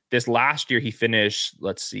clearly. This last year, he finished,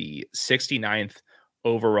 69th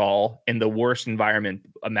overall in the worst environment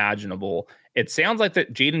imaginable. It sounds like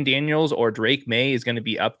that Jaden Daniels or Drake May is going to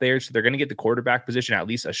be up there, so they're going to get the quarterback position at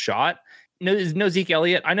least a shot. No Zeke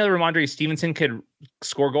Elliott. I know Ramondre Stevenson could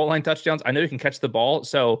score goal line touchdowns. I know he can catch the ball.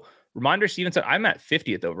 So Ramondre Stevenson, I'm at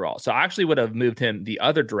 50th overall. So I actually would have moved him the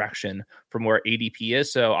other direction from where ADP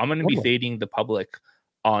is. So I'm going to be fading the public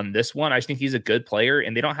on this one. I just think he's a good player,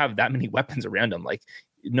 and they don't have that many weapons around him. Like,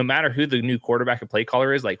 no matter who the new quarterback and play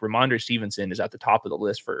caller is, like Ramondre Stevenson is at the top of the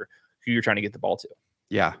list for who you're trying to get the ball to.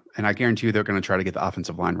 Yeah. And I guarantee you they're going to try to get the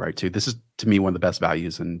offensive line right too. This is, to me, one of the best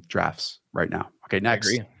values in drafts right now. Okay.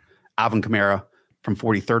 Next, Alvin Kamara from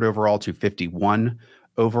 43rd overall to 51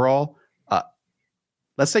 overall.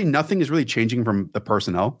 Let's say nothing is really changing from the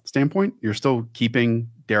personnel standpoint. You're still keeping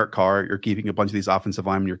Derek Carr. You're keeping a bunch of these offensive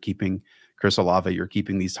linemen. You're keeping Chris Olave. You're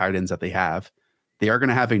keeping these tight ends that they have. They are going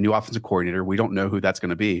to have a new offensive coordinator. We don't know who that's going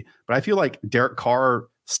to be. But I feel like Derek Carr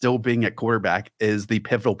still being at quarterback is the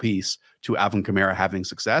pivotal piece to Alvin Kamara having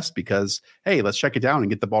success because, hey, let's check it down and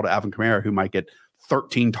get the ball to Alvin Kamara, who might get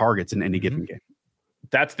 13 targets in any given game.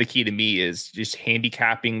 That's the key to me, is just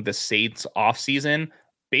handicapping the Saints offseason.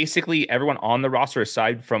 Basically, everyone on the roster,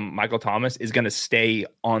 aside from Michael Thomas, is going to stay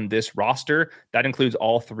on this roster. That includes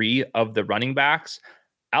all three of the running backs.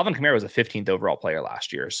 Alvin Kamara was a 15th overall player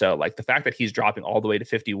last year. So, like, the fact that he's dropping all the way to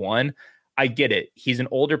 51, I get it. He's an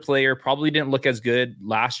older player, probably didn't look as good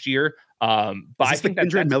last year. But I think the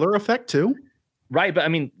Kendrick Miller effect too. Right. But I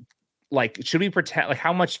mean, like, should we pretend, like,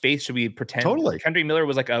 how much faith should we pretend? Totally. Kendrick Miller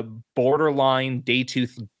was like a borderline day 2,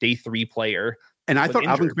 day 3 player And I thought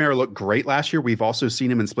Alvin Kamara looked great last year. We've also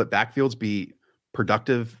seen him in split backfields be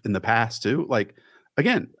productive in the past too. Like,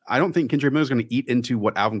 again, I don't think Kendrick Miller is going to eat into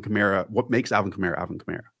what makes Alvin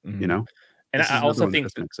Kamara, you know? And I also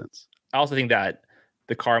think that makes sense. I also think that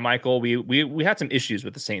the Carmichael, we had some issues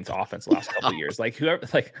with the Saints offense the last couple of years. Like whoever,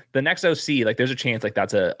 like the next OC, like there's a chance like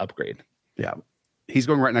that's a upgrade. Yeah. He's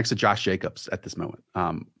going right next to Josh Jacobs at this moment.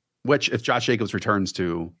 Which if Josh Jacobs returns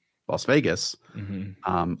to Las Vegas,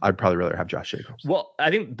 I'd probably rather have Josh Jacobs. Well, I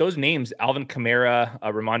think those names, Alvin Kamara,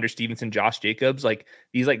 Ramondre Stevenson, Josh Jacobs, like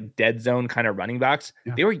these like dead zone kind of running backs,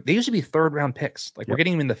 they used to be 3rd round picks. Like we're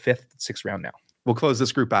getting them in the 5th, 6th round now. We'll close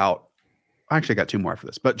this group out. I actually got 2 more for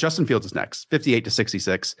this, but Justin Fields is next, 58 to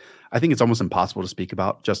 66. I think it's almost impossible to speak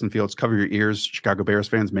about Justin Fields. Cover your ears, Chicago Bears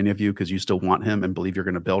fans, many of you, because you still want him and believe you're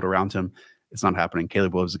going to build around him. It's not happening.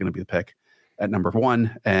 Caleb Williams is going to be the pick at number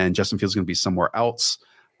 1, and Justin Fields is going to be somewhere else.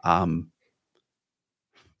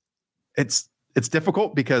 It's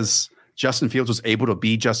difficult because Justin Fields was able to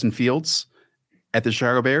be Justin Fields at the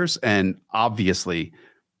Chicago Bears, and obviously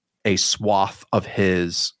a swath of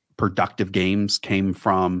his productive games came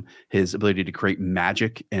from his ability to create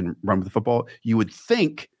magic and run with the football. You would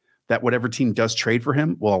think that whatever team does trade for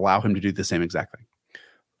him will allow him to do the same exact thing.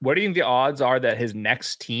 What do you think the odds are that his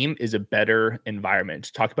next team is a better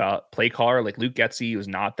environment? Talk about play caller like Luke Getsy was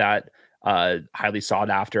not that highly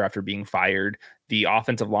sought after being fired. The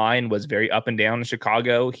offensive line was very up and down in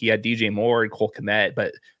Chicago. He had DJ Moore and Cole Kmet,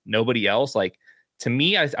 but nobody else. Like to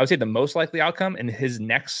me, I would say the most likely outcome in his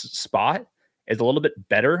next spot is a little bit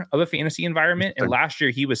better of a fantasy environment. And last year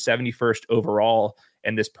he was 71st overall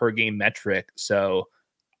in this per game metric. So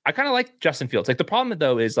I kind of like Justin Fields. Like the problem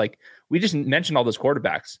though is like we just mentioned all those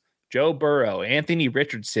quarterbacks, Joe Burrow, Anthony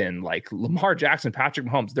Richardson, like Lamar Jackson, Patrick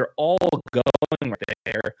Mahomes, they're all going right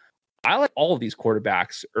there. I like all of these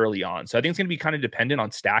quarterbacks early on. So I think it's going to be kind of dependent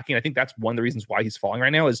on stacking. I think that's one of the reasons why he's falling right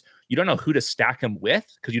now is you don't know who to stack him with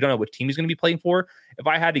because you don't know what team he's going to be playing for. If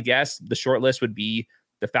I had to guess, the short list would be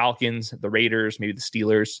the Falcons, the Raiders, maybe the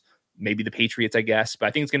Steelers, maybe the Patriots, I guess. But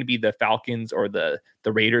I think it's going to be the Falcons or the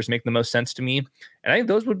Raiders make the most sense to me. And I think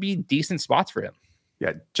those would be decent spots for him.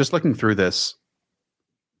 Yeah, just looking through this,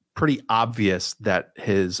 pretty obvious that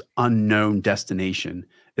his unknown destination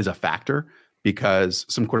is a factor because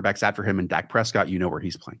some quarterbacks after him and Dak Prescott, you know where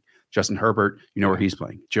he's playing. Justin Herbert, you know where he's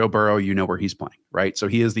playing. Joe Burrow, you know where he's playing, right? So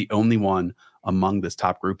he is the only one among this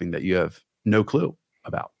top grouping that you have no clue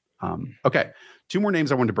about. Okay, 2 more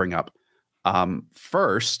names I wanted to bring up.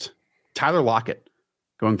 First, Tyler Lockett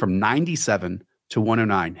going from 97 to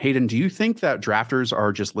 109. Hayden, do you think that drafters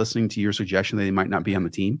are just listening to your suggestion that they might not be on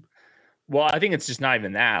the team? Well, I think it's just not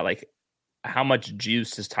even that. Like, how much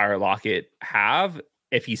juice does Tyler Lockett have?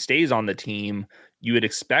 If he stays on the team, you would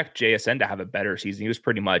expect JSN to have a better season. He was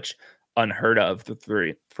pretty much unheard of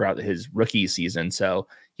throughout his rookie season. So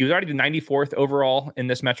he was already the 94th overall in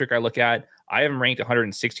this metric I look at. I have him ranked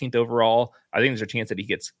 116th overall. I think there's a chance that he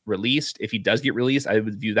gets released. If he does get released, I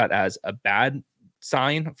would view that as a bad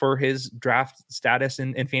sign for his draft status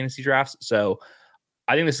in fantasy drafts. So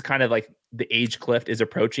I think this is kind of like the age cliff is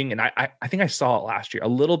approaching. And I think I saw it last year a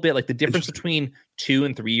little bit, like the difference between 2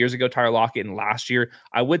 and 3 years ago, Tyler Lockett and last year.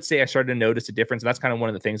 I would say I started to notice a difference. And that's kind of one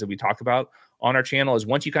of the things that we talk about on our channel is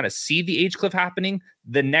once you kind of see the age cliff happening,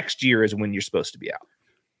 the next year is when you're supposed to be out.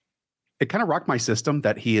 It kind of rocked my system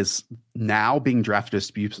that he is now being drafted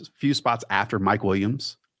a few spots after Mike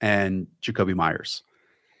Williams and Jacoby Myers.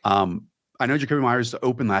 I know Jacoby Myers'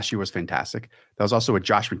 open last year was fantastic. That was also a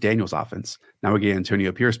Josh McDaniels offense. Now we get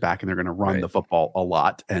Antonio Pierce back, and they're going to run the football a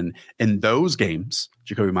lot. And in those games,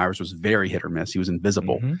 Jacoby Myers was very hit or miss. He was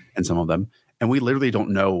invisible in some of them. And we literally don't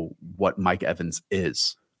know what Mike Evans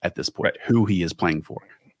is at this point, who he is playing for.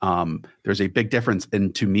 There's a big difference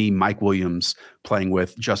in, to me, Mike Williams playing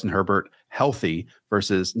with Justin Herbert healthy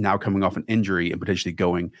versus now coming off an injury and potentially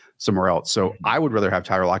going somewhere else. So I would rather have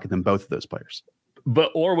Tyler Lockett than both of those players.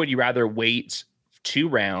 Or would you rather wait 2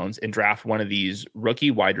 rounds and draft one of these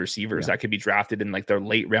rookie wide receivers that could be drafted in like their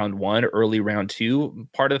late round 1, early round 2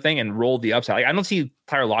 part of the thing and roll the upside? Like, I don't see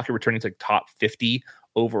Tyler Lockett returning to like top 50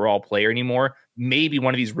 overall player anymore. Maybe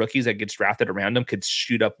one of these rookies that gets drafted around him could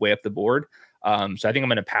shoot up way up the board. So I think I'm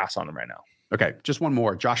going to pass on him right now. Okay, just one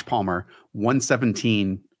more. Josh Palmer,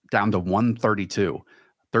 117 down to 132,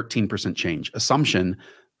 13% change. Assumption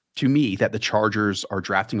to me that the Chargers are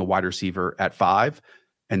drafting a wide receiver at 5.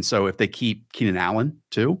 And so if they keep Keenan Allen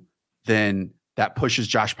too, then that pushes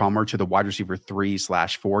Josh Palmer to the wide receiver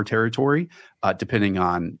 3/4 territory, depending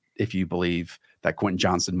on if you believe that Quentin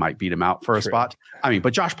Johnson might beat him out for a spot. I mean,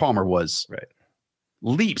 but Josh Palmer was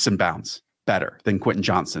leaps and bounds better than Quentin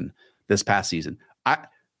Johnson this past season.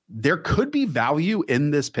 There could be value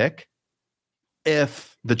in this pick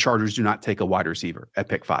if the Chargers do not take a wide receiver at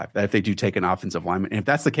pick 5, that if they do take an offensive lineman. And if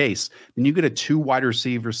that's the case, then you get a 2 wide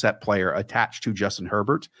receiver set player attached to Justin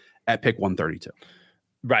Herbert at pick 132.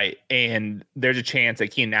 Right. And there's a chance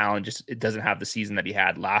that Keenan Allen it doesn't have the season that he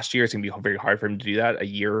had last year. It's going to be very hard for him to do that a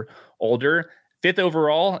year older. 5th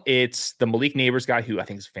overall, it's the Malik Neighbors guy, who I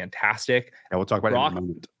think is fantastic. Yeah, we'll talk about it in a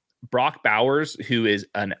moment. Brock Bowers, who is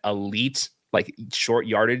an elite, like, short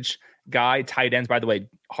yardage guy. Tight ends, by the way,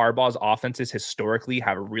 Harbaugh's offenses historically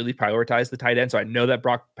have really prioritized the tight end. So I know that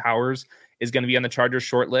Brock Bowers is going to be on the Chargers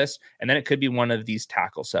short list. And then it could be one of these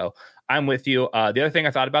tackles. So I'm with you. The other thing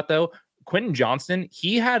I thought about, though, Quentin Johnston,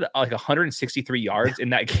 he had like 163 yards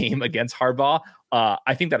in that game against Harbaugh.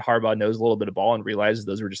 I think that Harbaugh knows a little bit of ball and realizes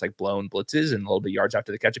those were just like blown blitzes and a little bit of yards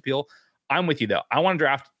after the catch appeal. I'm with you, though. I want to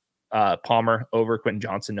draft Palmer over Quentin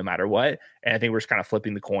Johnston no matter what. And I think we're just kind of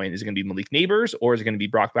flipping the coin. Is it going to be Malik Neighbors, or is it going to be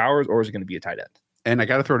Brock Bowers, or is it going to be a tight end? And I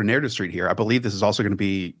got to throw to Narrative Street here. I believe this is also going to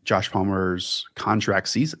be Josh Palmer's contract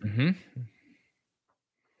season. Mm-hmm.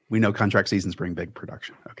 We know contract seasons bring big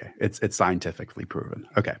production. Okay. It's scientifically proven.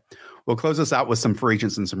 Okay. We'll close this out with some free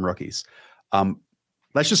agents and some rookies.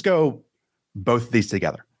 Let's just go both of these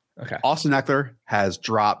together. Okay. Austin Eckler has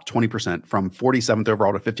dropped 20% from 47th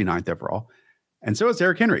overall to 59th overall. And so has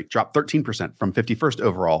Derrick Henry, dropped 13% from 51st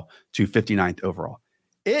overall to 59th overall.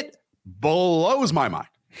 It blows my mind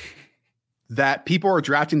that people are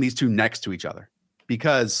drafting these two next to each other,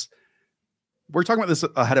 because we're talking about this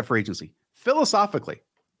ahead of free agency. Philosophically,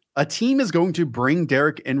 a team is going to bring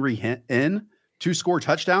Derrick Henry in to score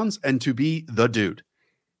touchdowns and to be the dude.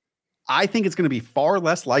 I think it's going to be far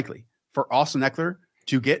less likely for Austin Eckler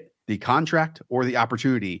to get the contract or the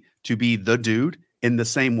opportunity to be the dude in the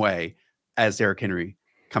same way as Derrick Henry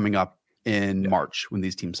coming up in March when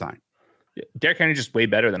these teams sign. Derrick Henry is just way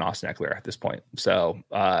better than Austin Eckler at this point. So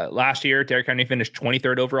last year, Derrick Henry finished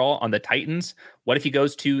 23rd overall on the Titans. What if he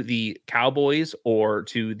goes to the Cowboys or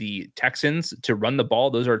to the Texans to run the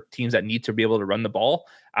ball? Those are teams that need to be able to run the ball.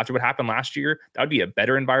 After what happened last year, that would be a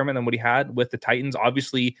better environment than what he had with the Titans.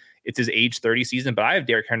 Obviously, it's his age 30 season, but I have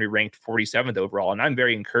Derrick Henry ranked 47th overall, and I'm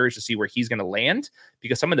very encouraged to see where he's going to land,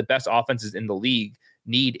 because some of the best offenses in the league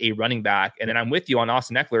need a running back. And then I'm with you on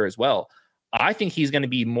Austin Eckler as well. I think he's going to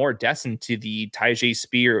be more destined to the Tyjae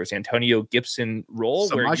Spears, Antonio Gibson role,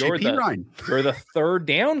 where you're the third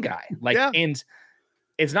down guy. And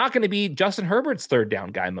it's not going to be Justin Herbert's third down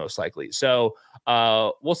guy, most likely. So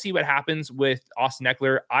we'll see what happens with Austin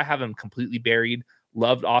Eckler. I have him completely buried.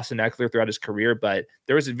 Loved Austin Eckler throughout his career, but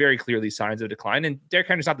there was very clearly signs of decline. And Derrick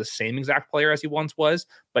Henry's not the same exact player as he once was,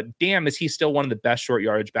 but damn, is he still one of the best short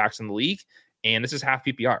yardage backs in the league. And this is half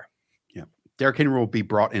PPR. Derrick Henry will be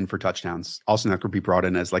brought in for touchdowns. Austin Eckler will be brought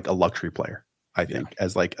in as like a luxury player, I think,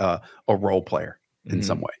 as like a role player in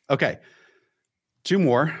some way. Okay. 2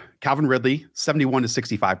 more. Calvin Ridley, 71 to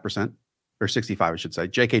 65%, or 65, I should say.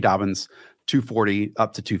 J.K. Dobbins, 240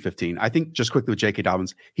 up to 215. I think just quickly with J.K.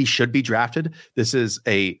 Dobbins, he should be drafted. This is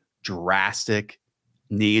a drastic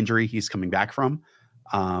knee injury he's coming back from.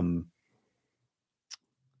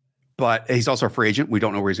 But he's also a free agent. We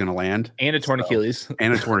don't know where he's going to land. And a torn Achilles.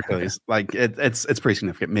 And a torn Achilles. Like it's pretty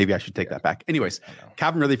significant. Maybe I should take that back. Anyways,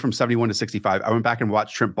 Calvin Ridley from 71 to 65. I went back and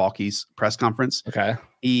watched Trent Baalke's press conference. Okay.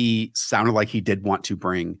 He sounded like he did want to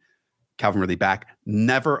bring Calvin Ridley back.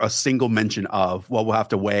 Never a single mention of, well, we'll have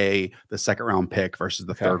to weigh the 2nd round pick versus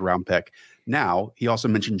the 3rd round pick. Now, he also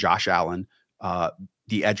mentioned Josh Allen,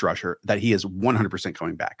 the edge rusher, that he is 100%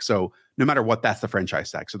 coming back. So no matter what, that's the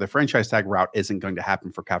franchise tag. So the franchise tag route isn't going to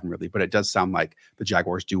happen for Calvin Ridley, but it does sound like the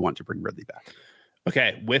Jaguars do want to bring Ridley back.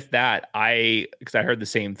 Okay. With that, because I heard the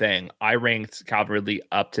same thing, I ranked Calvin Ridley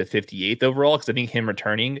up to 58th overall, because I think him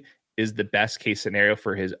returning is the best case scenario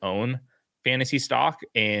for his own fantasy stock.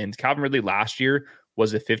 And Calvin Ridley last year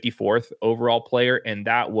was a 54th overall player, and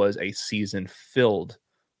that was a season filled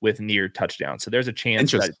with near touchdowns. So there's a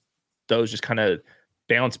chance that those just kind of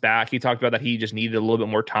bounce back. He talked about that he just needed a little bit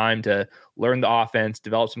more time to learn the offense,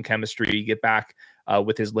 develop some chemistry, get back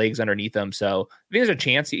with his legs underneath him. So I think there's a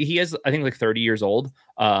chance. He is, I think, like 30 years old,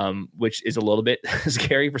 which is a little bit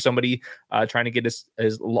scary for somebody trying to get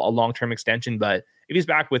his long-term extension. But if he's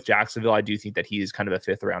back with Jacksonville, I do think that he is kind of a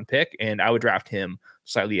 5th round pick, and I would draft him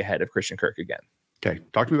slightly ahead of Christian Kirk again. Okay.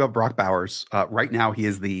 Talk to me about Brock Bowers. Right now, he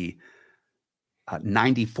is the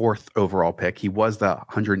 94th overall pick. He was the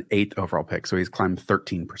 108th overall pick, so he's climbed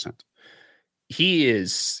 13%.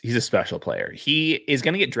 He's a special player. He is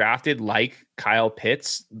going to get drafted like Kyle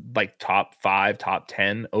Pitts, like top 5, top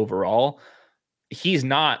 10 overall. He's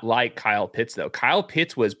not like Kyle Pitts, though. Kyle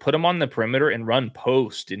Pitts was put him on the perimeter and run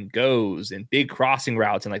post and goes and big crossing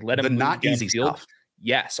routes and like let him not easy stuff.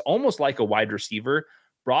 Yes, almost like a wide receiver.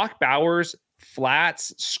 Brock Bowers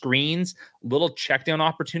flats, screens, little check down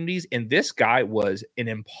opportunities. And this guy was an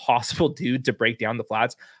impossible dude to break down the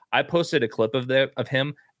flats. I posted a clip of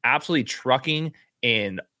him absolutely trucking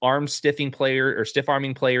and stiff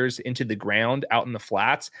arming players into the ground out in the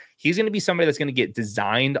flats. He's going to be somebody that's going to get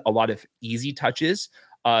designed a lot of easy touches,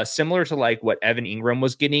 similar to like what Evan Ingram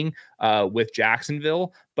was getting with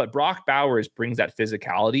Jacksonville. But Brock Bowers brings that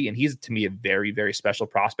physicality, and he's, to me, a very, very special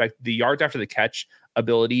prospect. The yards after the catch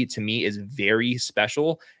ability, to me, is very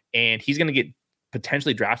special, and he's going to get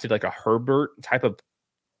potentially drafted like a Herbert type of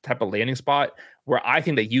landing spot, where I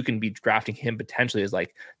think that you can be drafting him potentially as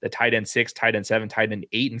like the tight end 6, tight end 7, tight end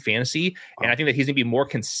 8 in fantasy. And I think that he's going to be a more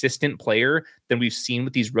consistent player than we've seen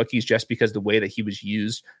with these rookies, just because the way that he was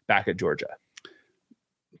used back at Georgia.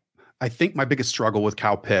 I think my biggest struggle with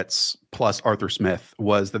Kyle Pitts plus Arthur Smith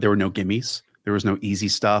was that there were no gimmies. There was no easy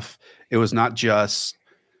stuff. It was not just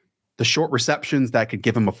the short receptions that could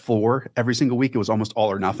give him a floor every single week. It was almost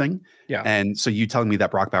all or nothing. Yeah. And so you telling me that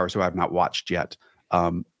Brock Bowers, who I've not watched yet,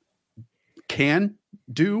 can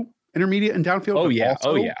do intermediate and downfield.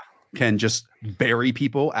 Oh yeah. Can just bury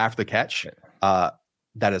people after the catch.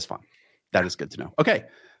 That is fun. That is good to know. Okay.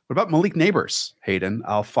 What about Malik Neighbors, Hayden?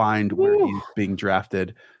 I'll find where he's being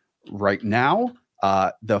drafted right now.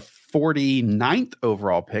 The 49th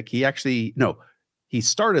overall pick. He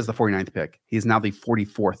started as the 49th pick. He's now the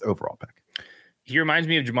 44th overall pick. He reminds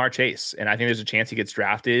me of Jamar Chase, and I think there's a chance he gets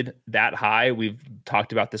drafted that high. We've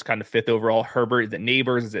talked about this kind of 5th overall. Herbert, is it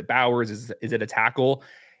Neighbors? Is it Bowers? Is it a tackle?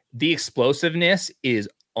 The explosiveness is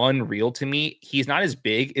unreal to me. He's not as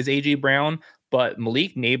big as AJ Brown, but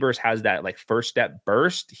Malik Neighbors has that like first step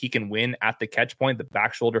burst. He can win at the catch point. The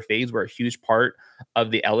back shoulder fades were a huge part of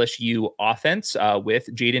the LSU offense with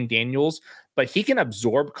Jaden Daniels, but he can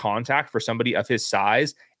absorb contact for somebody of his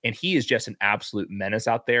size. And he is just an absolute menace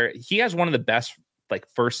out there. He has one of the best like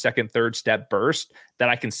first, second, third step burst that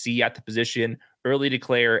I can see at the position. Early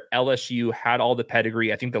declare, LSU had all the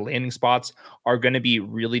pedigree. I think the landing spots are going to be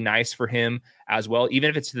really nice for him as well. Even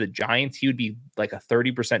if it's to the Giants, he would be like a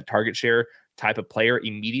 30% target share type of player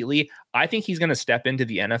immediately. I think he's going to step into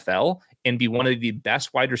the NFL and be one of the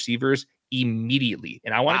best wide receivers immediately.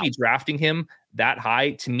 And I want to be drafting him that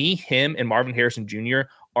high. To me, him and Marvin Harrison Jr.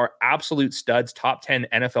 are absolute studs, top 10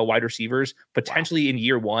 NFL wide receivers, potentially in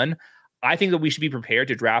year one. I think that we should be prepared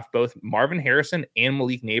to draft both Marvin Harrison and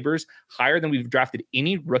Malik Neighbors higher than we've drafted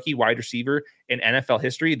any rookie wide receiver in NFL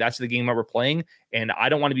history. That's the game that we're playing, and I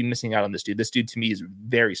don't want to be missing out on this dude. This dude, to me, is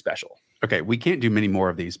very special. Okay, we can't do many more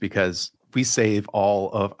of these because we save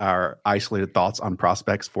all of our isolated thoughts on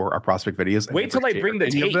prospects for our prospect videos. Wait till I bring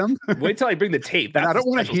the tape. Wait till I bring the tape. And I don't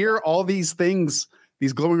want to hear all these things,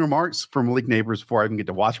 these glowing remarks from Malik Neighbors before I even get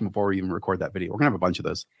to watch them, before we even record that video. We're going to have a bunch of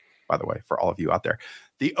those, by the way, for all of you out there.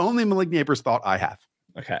 The only Malik Neighbors thought I have.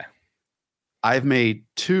 Okay. I've made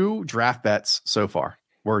 2 draft bets so far.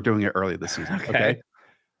 We're doing it early this season. Okay.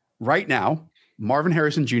 Right now, Marvin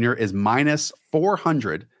Harrison Jr. is minus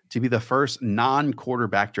 400 to be the first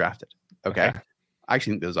non-quarterback drafted. Okay. I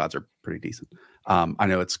actually think those odds are pretty decent. I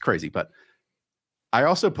know it's crazy, but I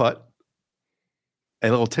also put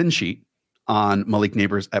a little 10 sheet on Malik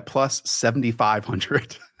Neighbors at plus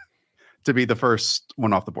 7,500 to be the first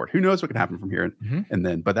one off the board. Who knows what can happen from here and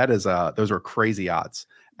then, but that is, those are crazy odds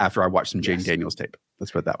after I watched some Jaden Daniels tape.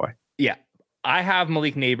 Let's put it that way. Yeah. I have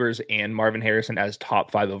Malik Neighbors and Marvin Harrison as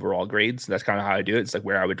top 5 overall grades. That's kind of how I do it. It's like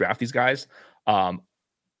where I would draft these guys.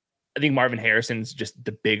 I think Marvin Harrison's just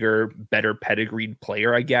the bigger, better pedigreed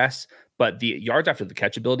player, I guess. But the yards after the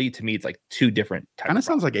catch ability, to me, it's like 2 different types. Kind of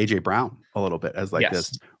sounds like AJ Brown a little bit, as like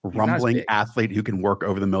this rumbling athlete who can work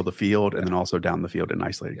over the middle of the field and then also down the field in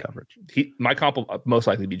isolated coverage. My comp will most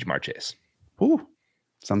likely be Jamar Chase. Ooh,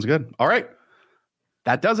 sounds good. All right.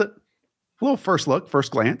 That does it. A little first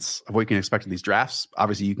glance of what you can expect of these drafts.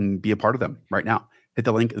 Obviously, you can be a part of them right now. Hit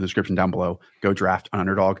the link in the description down below. Go draft on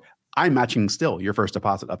Underdog. I'm matching still your first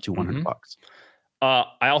deposit up to $100.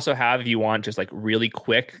 I also have, if you want, just like really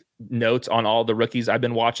quick notes on all the rookies I've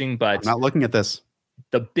been watching, but I'm not looking at this.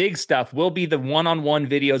 The big stuff will be the one-on-one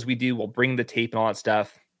videos we do. We'll bring the tape and all that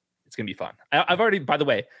stuff. It's going to be fun. I've already, by the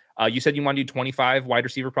way, you said you want to do 25 wide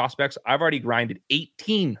receiver prospects. I've already grinded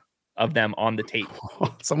 18 of them on the tape.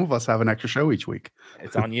 Some of us have an extra show each week.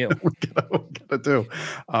 It's on you. we gotta do.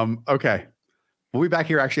 Okay. We'll be back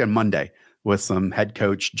here actually on Monday with some head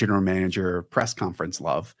coach, general manager, press conference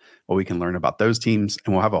love, where we can learn about those teams.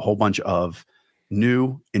 And we'll have a whole bunch of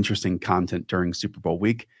new, interesting content during Super Bowl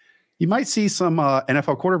week. You might see some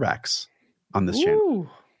NFL quarterbacks on this channel.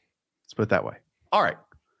 Let's put it that way. All right.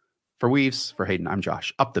 For Weaves, for Hayden, I'm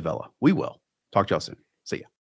Josh. Up the Villa. We will talk to y'all soon. See ya.